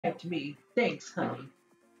To me. Thanks, honey.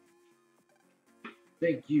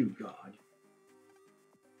 Thank you, God.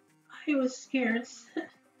 I was scared.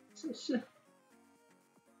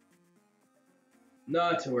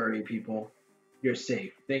 Not to worry, people. You're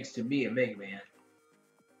safe, thanks to me and Mega Man.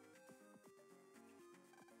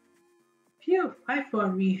 Phew, I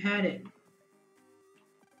thought we had it.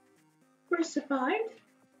 We're survived?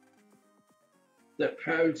 The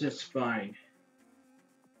pirates is fine.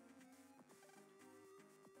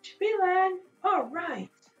 Milan, alright.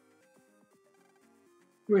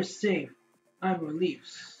 We're safe. I'm relieved.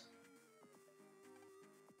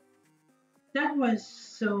 That was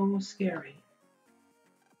so scary.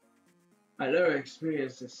 I never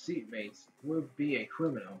experienced a seatmates would be a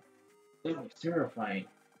criminal. That was terrifying.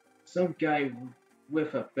 Some guy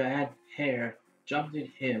with a bad hair jumped at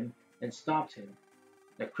him and stopped him.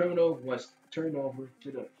 The criminal was turned over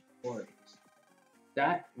to the authorities.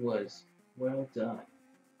 That was well done.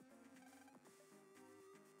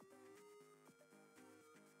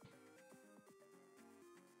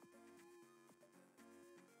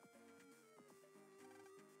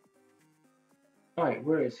 Alright,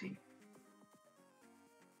 where is he?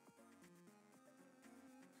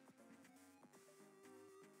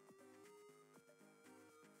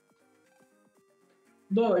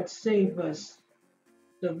 Lord save us.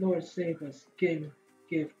 The Lord save us. Give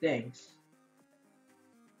thanks.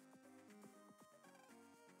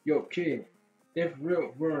 Yo, kid, if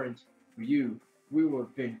real weren't for you, we would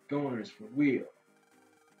have been goners for real.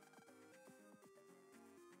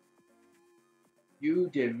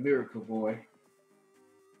 You did miracle, boy.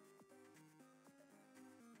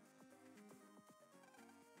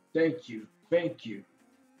 Thank you, thank you.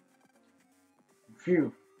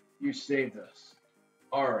 Phew, you saved us.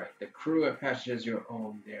 Alright, the crew and passengers are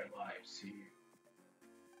own their lives to you.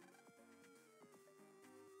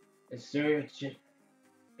 Is there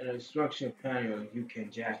an instruction panel you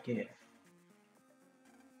can jack in?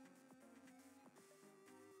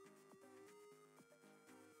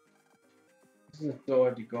 This is the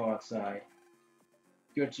door to go outside.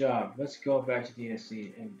 Good job. Let's go back to the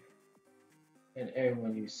DSC and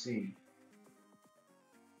everyone you see.